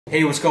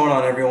Hey, what's going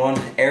on everyone?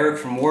 Eric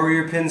from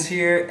Warrior Pins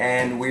here,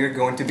 and we're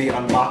going to be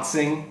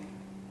unboxing,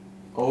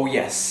 oh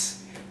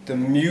yes, the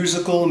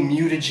musical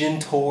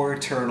Mutagen Tour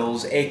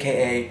Turtles,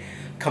 aka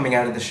Coming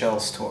Out of the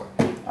Shells Tour.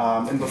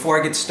 And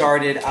before I get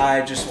started,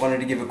 I just wanted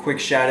to give a quick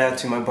shout out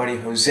to my buddy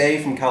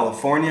Jose from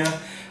California.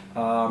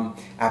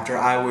 After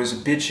I was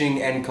bitching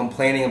and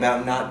complaining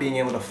about not being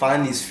able to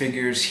find these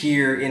figures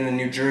here in the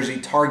New Jersey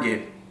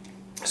Target,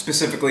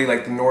 specifically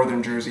like the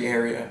northern Jersey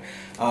area.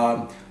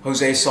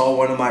 Jose saw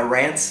one of my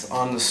rants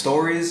on the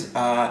stories,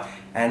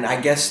 and I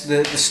guess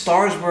the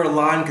stars were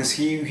aligned because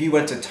he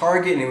went to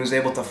Target and he was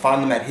able to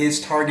find them at his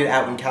Target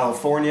out in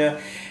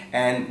California,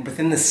 and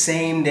within the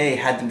same day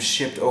had them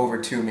shipped over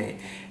to me.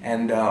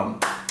 And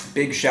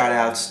big shout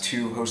outs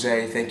to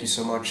Jose, thank you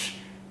so much.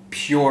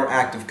 Pure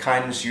act of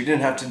kindness. You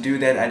didn't have to do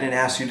that, I didn't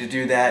ask you to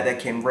do that, that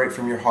came right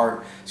from your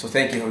heart. So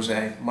thank you,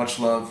 Jose, much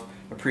love,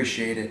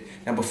 appreciate it.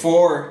 Now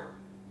before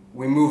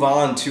we move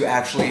on to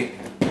actually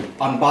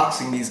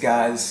unboxing these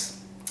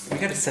guys, we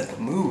gotta set the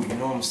mood, you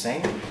know what I'm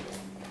saying?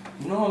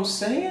 You know what I'm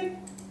saying?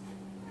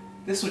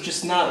 This would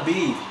just not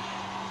be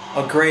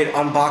a great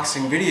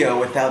unboxing video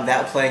without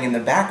that playing in the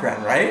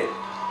background, right?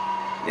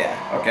 Yeah,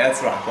 okay,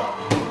 that's what I thought.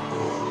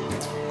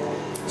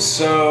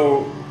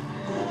 So,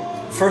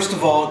 first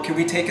of all, can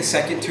we take a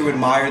second to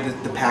admire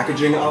the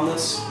packaging on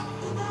this?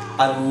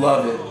 I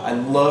love it. I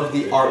love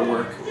the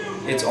artwork.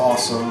 It's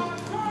awesome.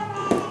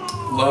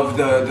 Love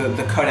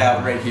the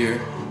cutout right here.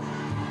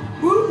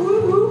 Woo,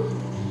 woo, woo.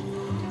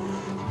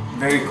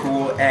 Very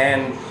cool.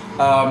 And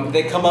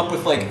they come up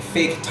with like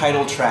fake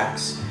title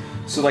tracks.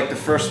 So like the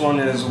first one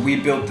is We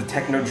Built the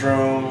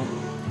Technodrome,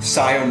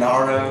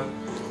 Sayonara,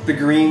 the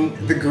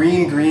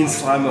green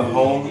slime of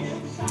home,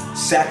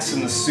 Sex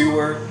in the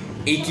Sewer,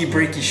 Achy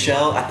Breaky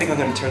Shell. I think I'm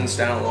gonna turn this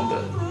down a little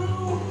bit.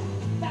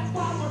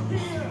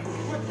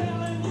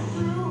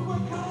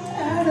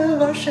 Out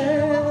of our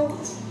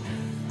shells.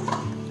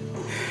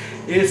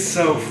 It's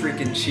so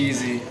freaking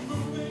cheesy.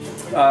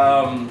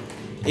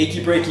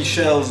 Achy Breaky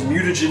Shells,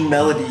 Mutagen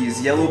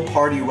Melodies, Yellow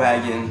Party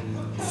Wagon,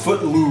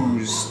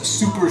 Footloose,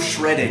 Super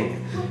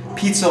Shredding,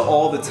 Pizza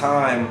All the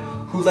Time,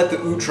 Who Let the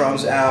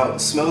Utroms Out,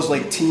 Smells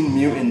Like Teen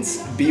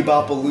Mutants,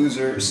 Bebop a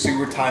Loser,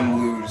 Sewer Time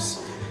Blues.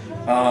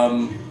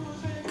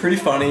 Pretty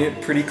funny,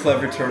 pretty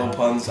clever turtle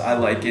puns, I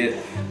like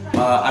it.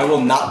 I will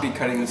not be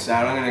cutting this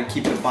out, I'm going to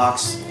keep the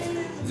box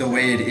the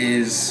way it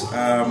is.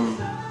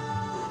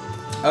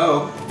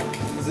 Oh,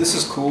 this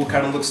is cool,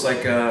 kind of looks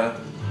like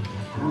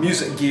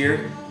music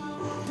gear.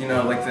 You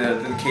know, like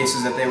the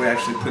cases that they would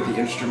actually put the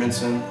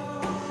instruments in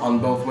on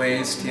both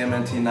ways,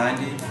 TMNT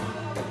 90.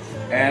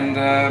 And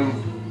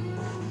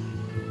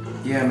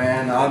yeah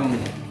man,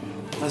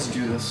 let's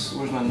do this.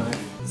 Where's my knife?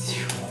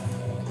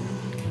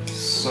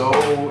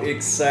 So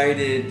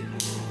excited.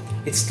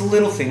 It's the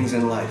little things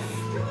in life.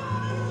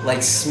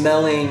 Like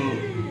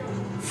smelling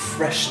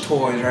fresh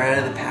toys right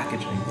out of the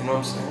packaging, you know what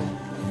I'm saying?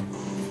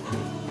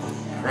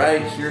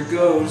 Alright, here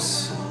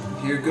goes.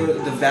 Here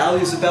goes. The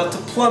value's about to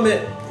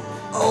plummet.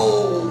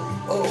 Oh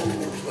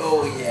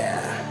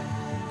yeah.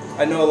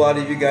 I know a lot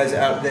of you guys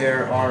out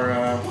there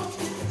are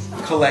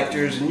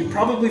collectors, and you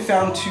probably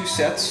found two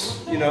sets,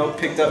 you know,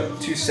 picked up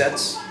two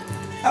sets.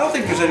 I don't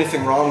think there's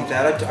anything wrong with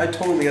that. I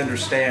totally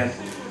understand.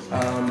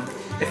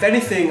 If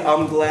anything,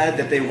 I'm glad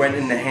that they went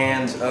in the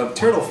hands of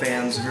turtle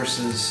fans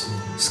versus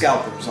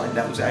scalpers. Like,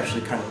 that was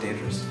actually kind of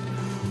dangerous.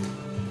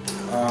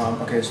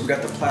 Okay, so we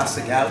got the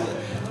plastic outlet.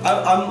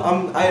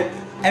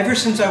 Ever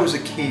since I was a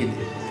kid,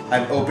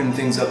 I've opened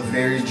things up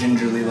very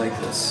gingerly like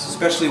this,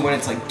 especially when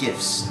it's like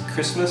gifts.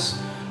 Christmas,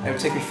 it would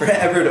take me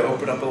forever to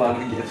open up a lot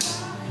of the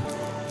gifts.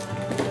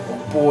 Oh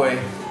boy,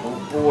 oh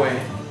boy.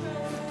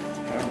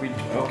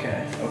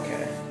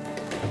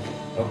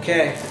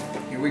 Okay,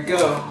 here we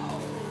go.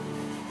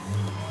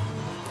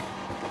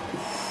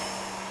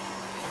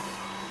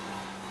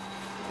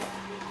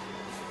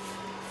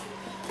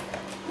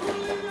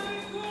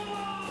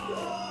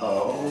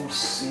 Oh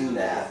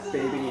snap,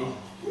 baby.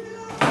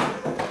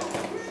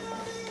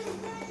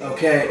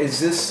 Okay, is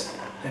this,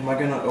 am I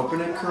gonna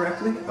open it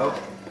correctly? Oh,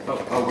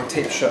 we're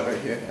taped shut right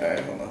here.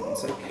 Alright, hold on one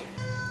sec.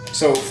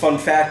 So, fun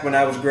fact, when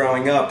I was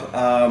growing up,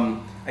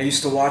 I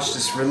used to watch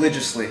this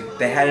religiously.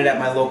 They had it at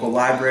my local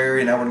library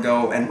and I would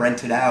go and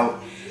rent it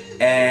out.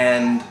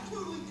 And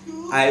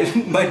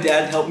my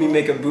dad helped me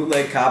make a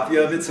bootleg copy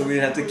of it so we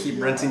didn't have to keep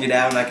renting it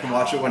out and I can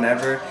watch it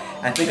whenever.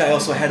 I think I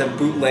also had a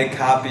bootleg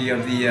copy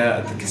of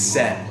the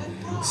cassette.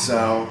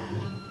 So,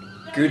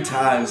 good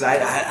times.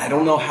 I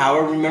don't know how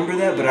I remember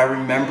that, but I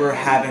remember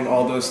having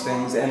all those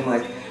things and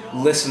like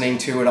listening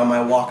to it on my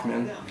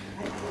Walkman.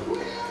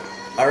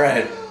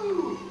 Alright,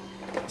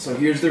 so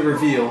here's the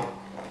reveal.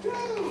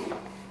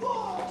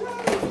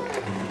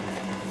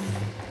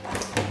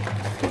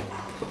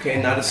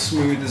 Okay, not as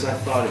smooth as I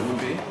thought it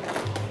would be.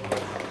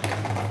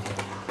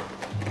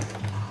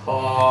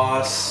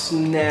 Aw,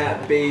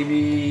 snap,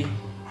 baby.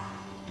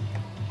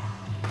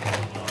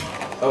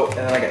 Oh, and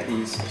then I got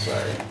these,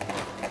 sorry.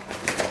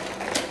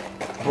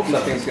 Hope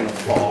nothing's gonna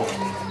fall.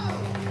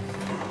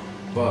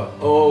 But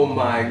oh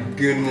my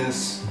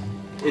goodness,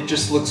 It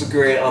just looks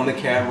great on the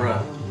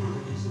camera.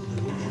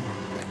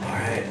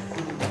 Alright.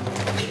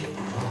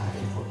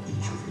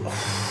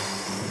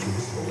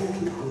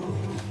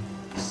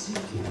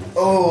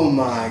 Oh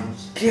my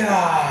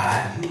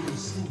god.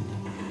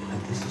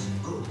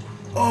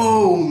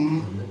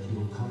 Oh.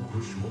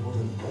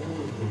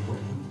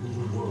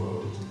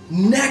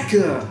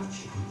 NECA.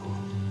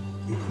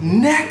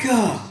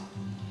 NECA.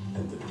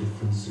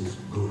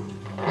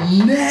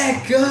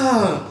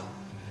 NECA.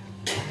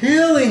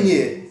 Killing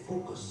it.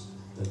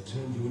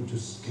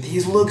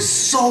 These look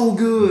so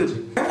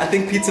good. I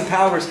think Pizza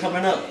Power is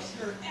coming up.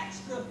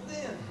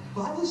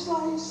 By the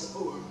slice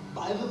or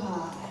by the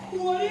pie?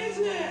 What is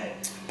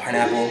it?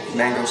 Pineapple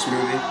mango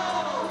smoothie.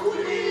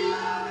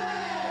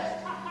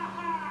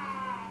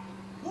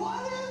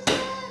 What is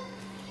it?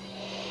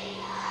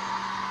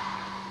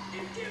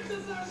 It gives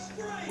us our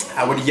strength.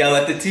 I would yell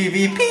at the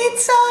TV,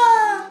 pizza!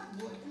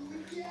 What do we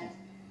get?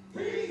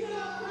 Pizza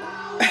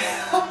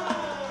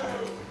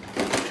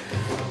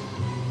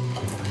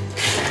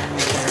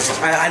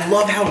I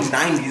love how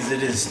 90s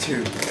it is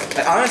too.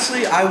 Like,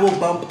 honestly, I will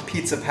bump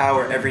Pizza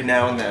Power every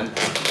now and then.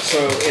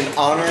 So in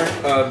honor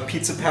of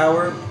Pizza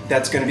Power,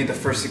 that's gonna be the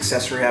first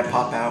accessory I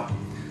pop out.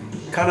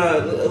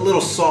 Kinda a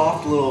little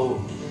soft, little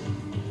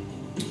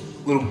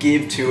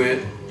give to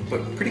it,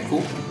 but pretty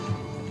cool.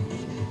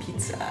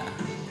 Pizza.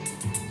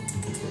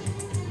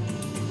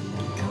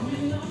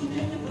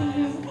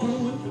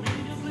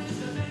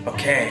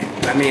 Okay,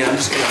 I mean, I'm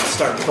just gonna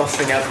start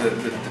busting out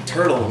the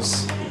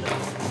turtles.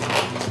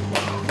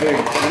 Very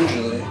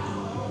gingerly.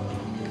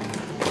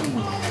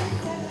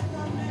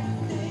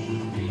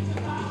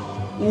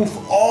 Oof,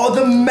 all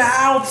the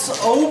mouths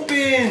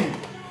open!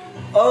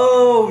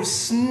 Oh,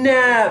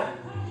 snap!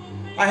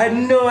 I had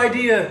no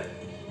idea.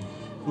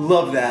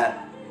 Love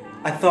that.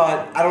 I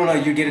thought, I don't know,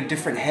 you'd get a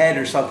different head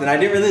or something. I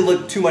didn't really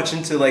look too much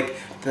into like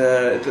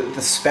the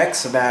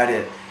specs about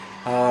it.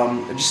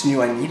 I just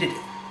knew I needed it.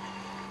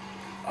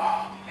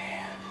 Oh,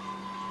 man.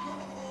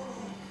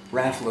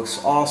 Raph looks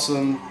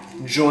awesome.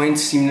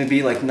 Joints seem to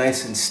be like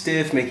nice and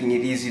stiff, making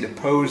it easy to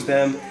pose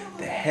them.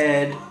 The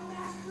head,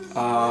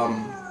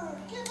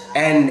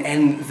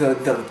 and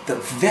the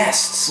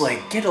vests,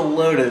 like, get a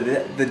load of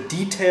it. The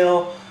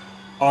detail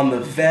on the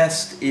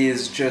vest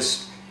is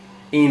just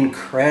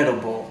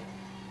incredible,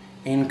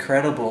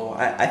 incredible.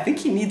 I think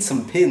he needs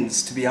some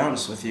pins, to be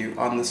honest with you,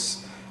 on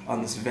this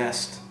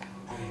vest.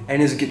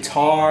 And his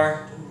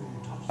guitar,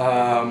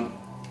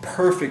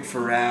 perfect for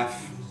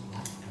Raph.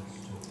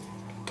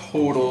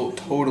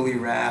 Totally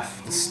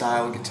Raph, the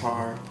style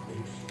guitar.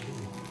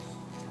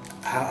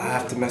 I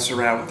have to mess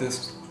around with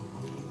this,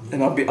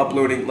 and I'll be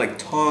uploading like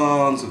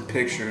tons of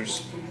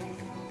pictures.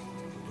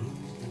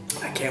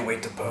 I can't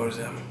wait to pose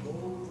him.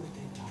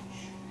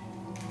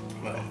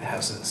 But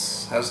how's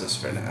this? How's this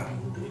for now?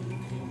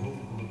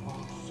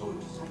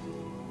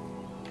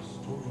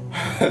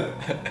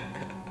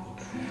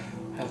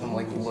 Have him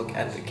like look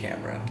at the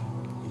camera.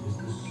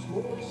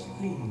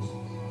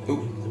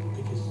 Oop.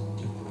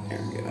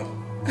 There we go.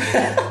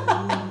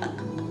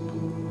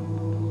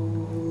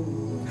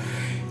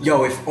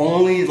 Yo, if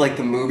only like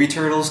the movie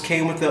Turtles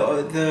came with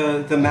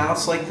the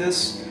mouths like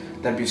this,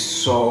 that'd be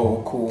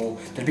so cool.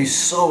 That'd be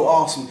so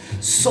awesome.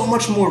 So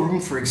much more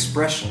room for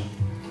expression.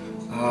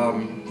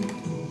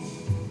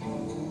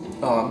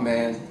 Oh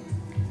man,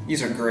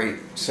 these are great.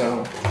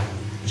 So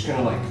I'm just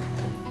gonna like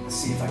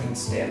see if I can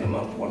stand them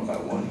up one by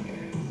one here.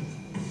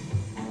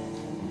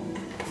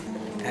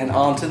 And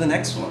on to the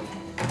next one.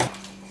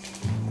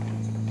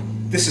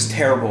 This is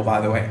terrible, by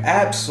the way.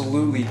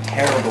 Absolutely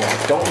terrible.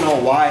 I don't know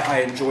why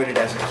I enjoyed it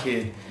as a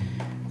kid.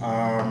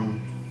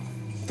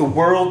 The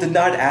world did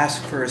not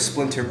ask for a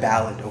Splinter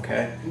ballad,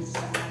 okay?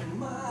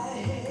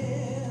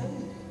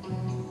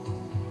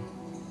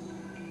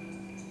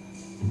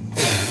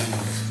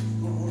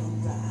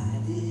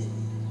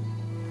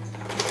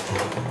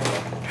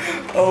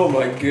 Oh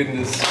my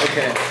goodness.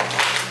 Okay.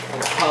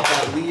 Let's pop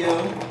out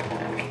Leo.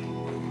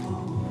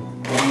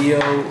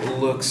 Leo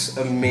looks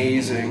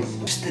amazing.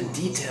 Just the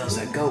details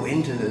that go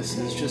into this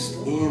is just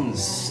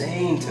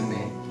insane to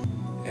me.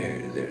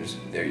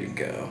 There you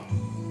go.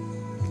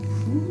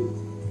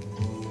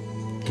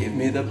 Give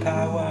me the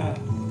power.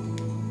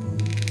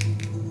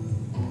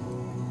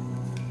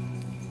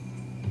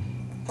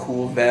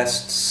 Cool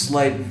vest,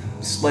 slight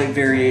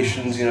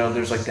variations, you know,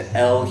 there's like the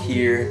L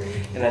here,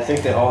 and I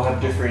think they all have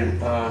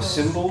different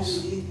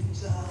symbols.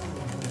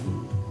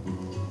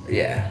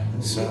 Yeah,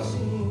 so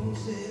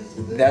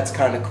that's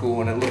kind of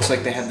cool, and it looks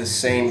like they have the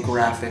same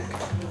graphic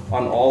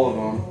on all of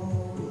them.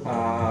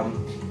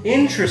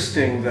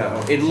 Interesting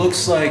though, it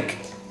looks like,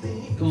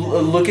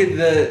 look at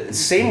the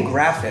same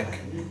graphic,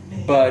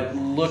 but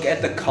look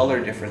at the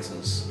color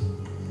differences.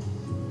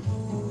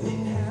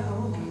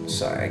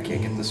 Sorry, I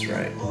can't get this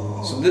right.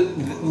 So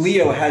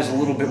Leo has a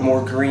little bit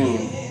more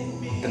green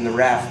than the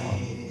Raph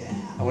one.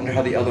 I wonder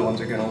how the other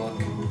ones are gonna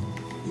look.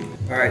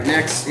 Alright,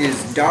 next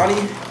is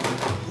Donnie.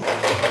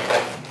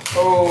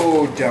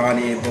 Oh,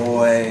 Donnie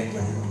boy.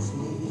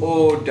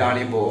 Oh,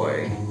 Donnie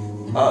boy.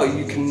 Oh,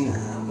 you can...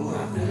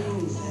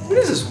 What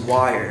is this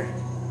wire?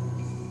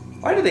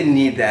 Why do they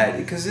need that?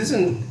 Because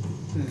isn't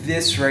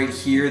this right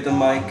here the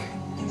mic?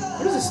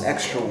 What is this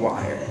extra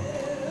wire?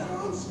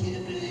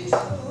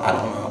 I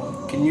don't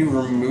know. Can you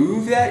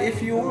remove that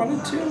if you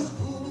wanted to?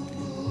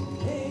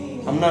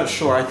 I'm not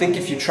sure. I think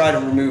if you try to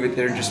remove it,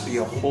 there'd just be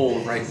a hole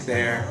right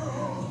there.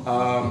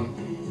 But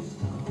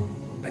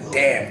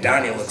damn,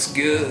 Donnie looks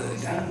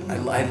good. I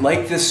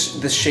like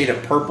this shade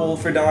of purple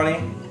for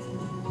Donnie.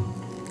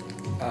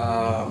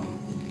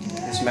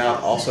 His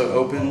mouth also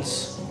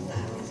opens.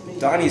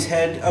 Donnie's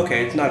head,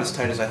 okay, it's not as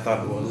tight as I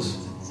thought it was.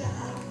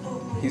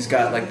 He's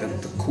got like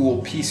the cool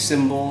peace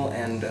symbol,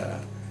 and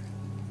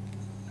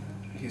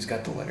he's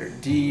got the letter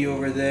D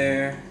over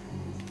there.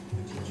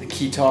 The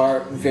guitar,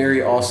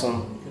 very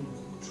awesome.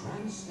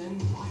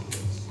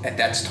 And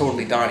that's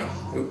totally Donnie.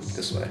 Oop,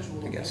 this way,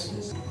 I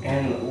guess.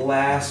 And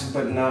last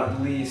but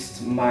not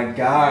least, my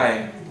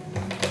guy,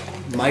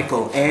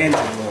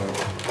 Michelangelo.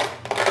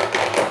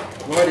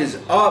 What is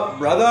up,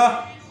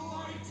 brother?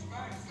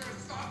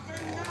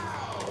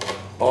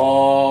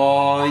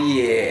 Oh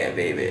yeah,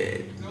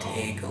 baby.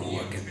 Take a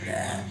look at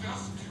that.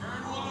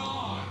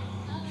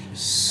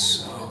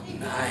 Just so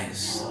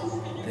nice.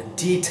 The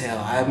detail,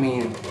 I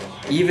mean,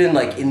 even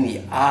like in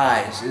the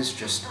eyes, is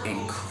just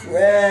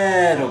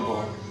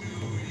incredible.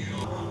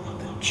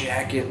 The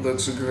jacket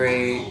looks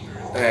great.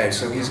 Alright,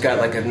 so he's got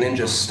like a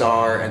ninja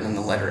star and then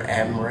the letter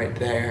M right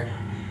there.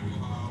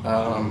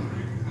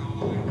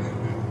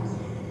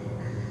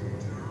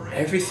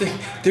 Everything,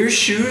 their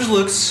shoes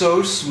look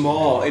so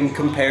small in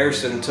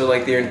comparison to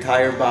like their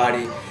entire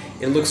body.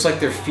 It looks like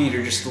their feet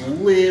are just a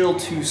little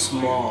too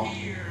small.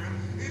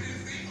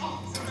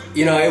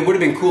 You know, it would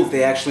have been cool if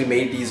they actually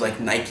made these like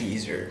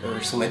Nikes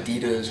or some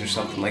Adidas or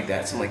something like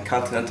that. Some like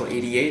Continental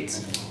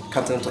 88s,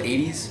 Continental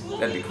 80s.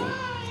 That'd be cool.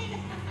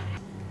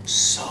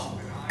 So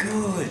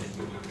good.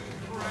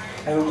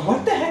 I mean,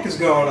 what the heck is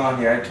going on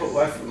here?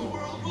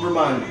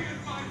 Remind me.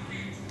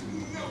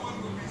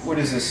 What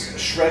is this?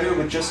 Shredder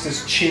with just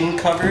his chin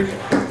covered?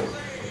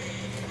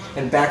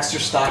 And Baxter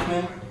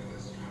Stockman?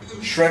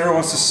 Shredder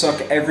wants to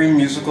suck every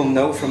musical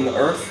note from the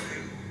earth?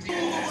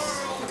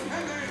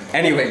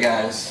 Anyway,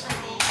 guys,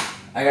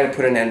 I gotta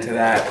put an end to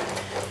that.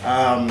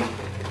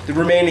 The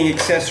remaining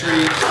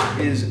accessory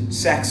is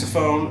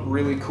saxophone,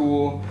 really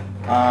cool.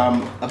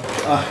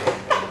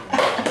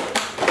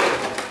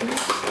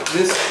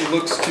 This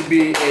looks to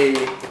be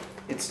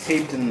it's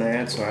taped in there,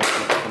 that's why it's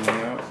not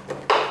coming out.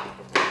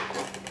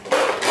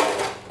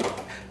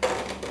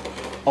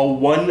 A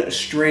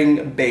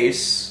 1-string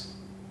bass.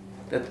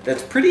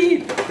 That's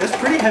pretty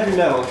heavy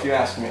metal if you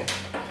ask me.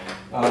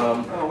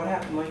 Oh, what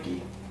happened,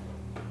 Mikey?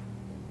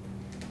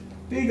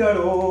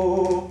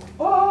 Figaro.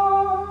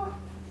 Ah.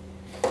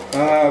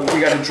 We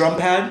got a drum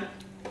pad.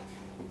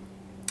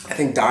 I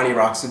think Donnie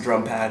rocks the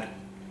drum pad.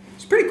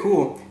 It's pretty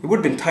cool. It would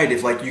have been tight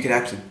if like you could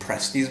actually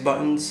press these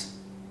buttons.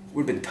 It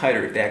would have been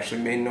tighter if they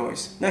actually made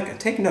noise. NECA,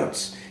 take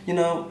notes. You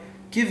know,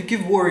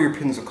 give Warrior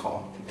Pins a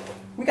call.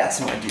 We got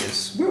some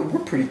ideas. We're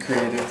pretty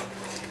creative.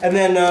 And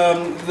then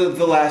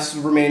the last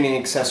remaining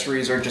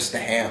accessories are just the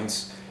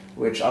hands,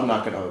 which I'm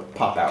not gonna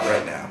pop out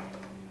right now.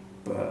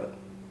 But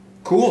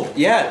cool,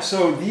 yeah.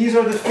 So these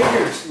are the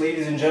figures,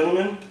 ladies and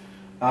gentlemen.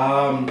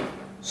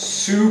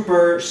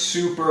 Super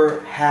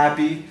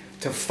happy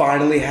to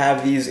finally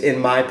have these in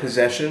my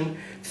possession.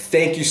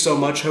 Thank you so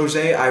much,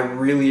 Jose. I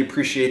really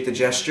appreciate the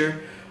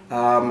gesture.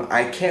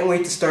 I can't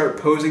wait to start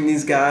posing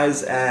these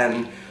guys,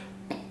 and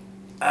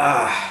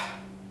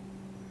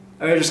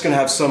we're just gonna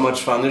have so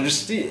much fun. They're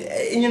just,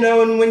 you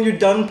know, and when you're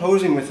done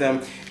posing with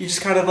them, you just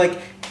kind of like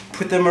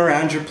put them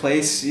around your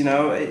place, you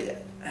know.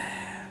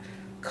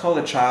 Call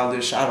it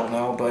childish, I don't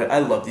know, but I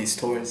love these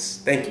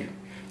toys. Thank you.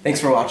 Thanks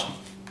for watching.